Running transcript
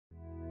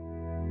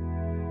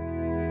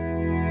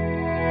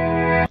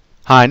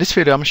Hi, in this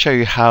video I'm going to show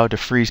you how to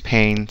freeze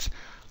panes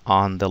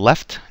on the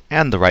left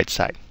and the right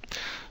side.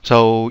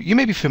 So you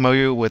may be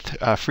familiar with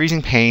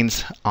freezing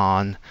panes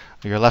on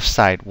your left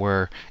side,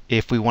 where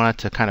if we wanted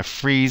to kind of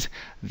freeze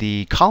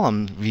the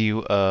column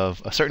view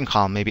of a certain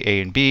column, maybe A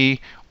and B,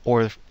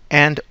 or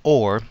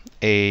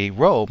a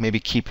row, maybe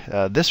keep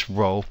this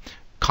row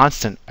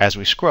constant as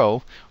we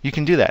scroll, you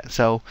can do that.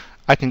 So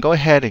I can go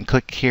ahead and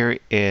click here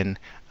in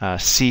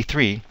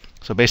C3.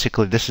 So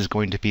basically this is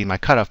going to be my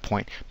cutoff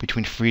point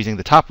between freezing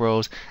the top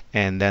rows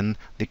and then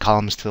the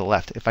columns to the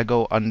left. If I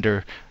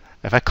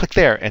click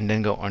there and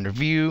then go under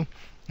View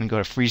and go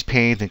to Freeze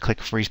Panes and click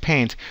Freeze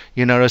Panes,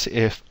 you notice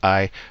if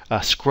I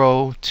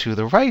scroll to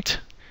the right,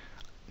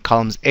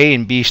 columns A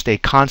and B stay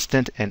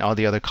constant and all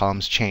the other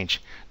columns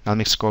change. Now let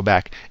me scroll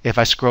back. If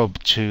I scroll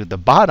to the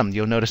bottom,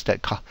 you'll notice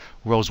that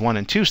rows 1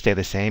 and 2 stay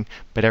the same,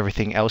 but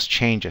everything else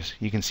changes.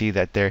 You can see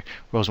that their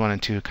rows 1 and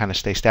 2 kind of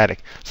stay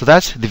static. So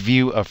that's the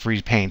view of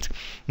freeze panes.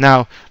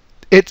 Now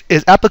it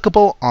is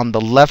applicable on the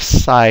left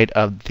side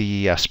of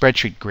the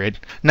spreadsheet grid.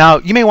 Now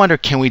you may wonder,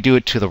 can we do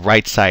it to the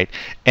right side?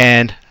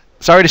 And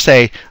sorry to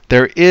say,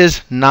 there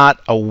is not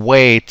a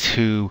way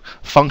to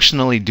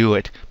functionally do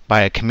it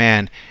by a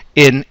command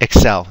in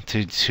Excel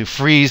to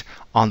freeze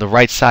on the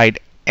right side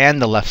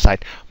and the left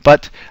side.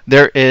 But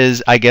there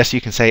is, I guess you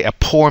can say, a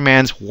poor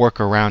man's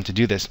workaround to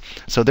do this.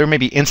 So there may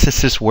be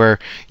instances where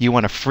you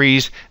want to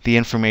freeze the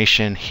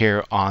information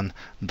here on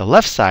the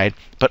left side,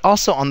 but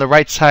also on the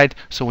right side.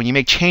 So when you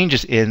make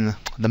changes in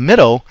the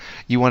middle,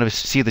 you want to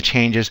see the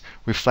changes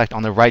reflect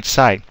on the right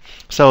side.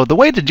 So the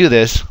way to do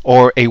this,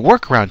 or a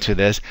workaround to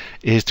this,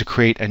 is to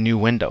create a new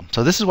window.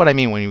 So this is what I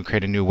mean when you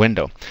create a new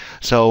window.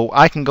 So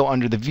I can go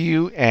under the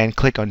View and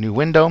click on New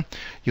Window.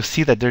 You'll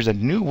see that there's a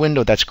new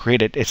window that's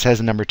created. It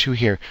says number 2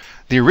 here.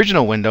 The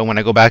original window, when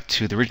I go back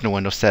to the original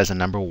window, says a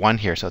number 1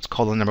 here. So it's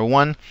colon number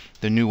 1.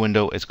 The new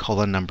window is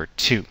colon number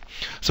 2.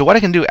 So what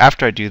I can do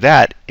after I do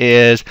that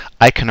is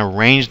I can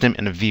arrange them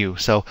in a view.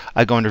 So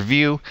I go under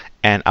View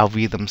and I'll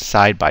view them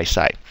side by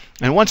side.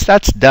 And once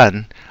that's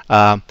done,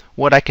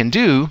 what I can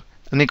do,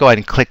 let me go ahead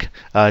and click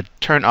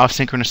Turn Off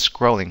Synchronous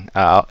Scrolling,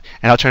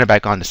 and I'll turn it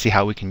back on to see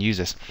how we can use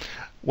this.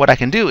 What I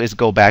can do is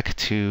go back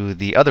to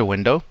the other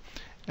window,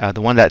 the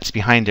one that's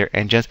behind there,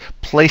 and just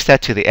place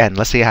that to the end.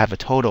 Let's say I have a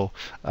total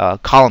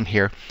column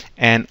here,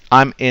 and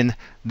I'm in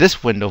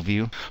this window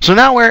view. So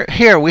now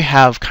we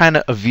have kind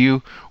of a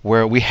view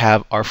where we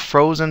have our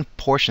frozen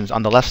portions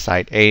on the left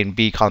side, A and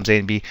B, columns A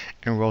and B,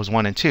 and rows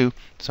 1 and 2.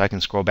 So I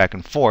can scroll back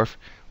and forth.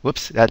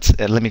 Whoops,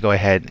 let me go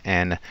ahead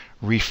and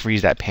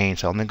refreeze that pane.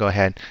 So I'm going to go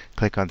ahead,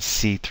 click on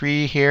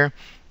C3 here,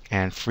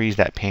 and freeze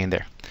that pane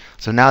there.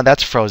 So now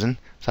that's frozen.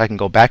 So I can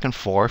go back and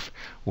forth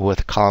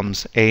with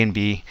columns A and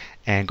B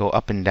and go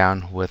up and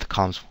down with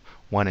columns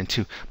 1 and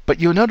 2. But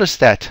you'll notice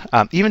that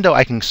even though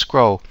I can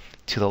scroll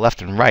to the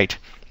left and right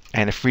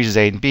and it freezes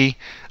A and B,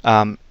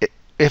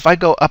 if I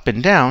go up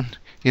and down,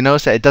 you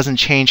notice that it doesn't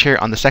change here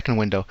on the second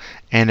window.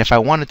 And if I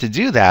wanted to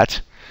do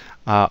that,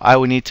 I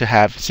would need to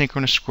have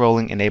synchronous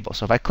scrolling enabled.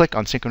 So if I click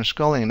on synchronous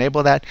scrolling,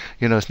 enable that,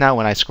 you notice now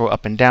when I scroll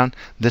up and down,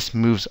 this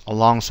moves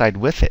alongside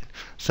with it.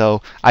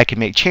 So I can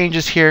make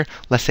changes here.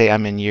 Let's say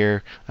I'm in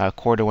year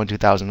quarter 1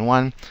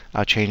 2001.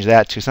 I'll change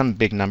that to some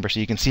big number so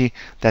you can see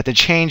that the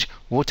change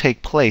will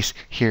take place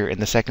here in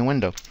the second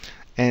window.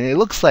 And it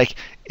looks like,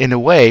 in a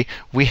way,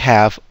 we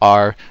have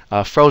our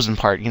frozen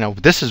part.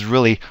 This is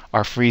really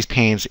our freeze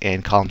panes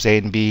in columns A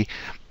and B,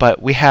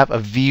 but we have a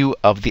view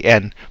of the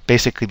end,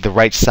 basically the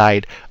right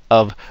side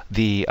of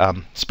the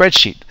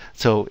spreadsheet.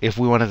 So if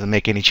we wanted to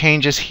make any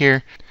changes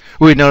here,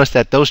 we would notice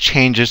that those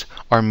changes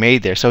are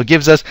made there. So it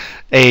gives us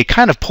a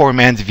kind of poor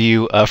man's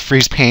view of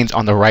freeze panes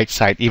on the right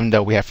side. Even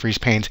though we have freeze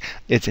panes,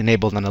 it's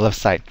enabled on the left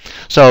side.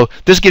 So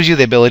this gives you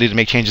the ability to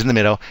make changes in the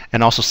middle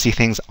and also see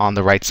things on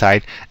the right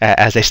side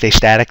as they stay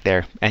static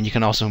there. And you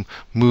can also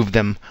move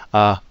them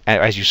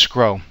as you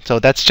scroll. So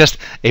that's just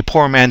a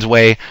poor man's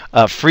way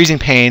of freezing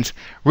panes,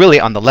 really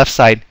on the left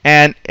side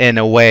and in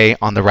a way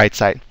on the right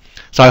side.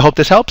 So I hope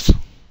this helps.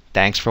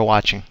 Thanks for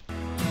watching.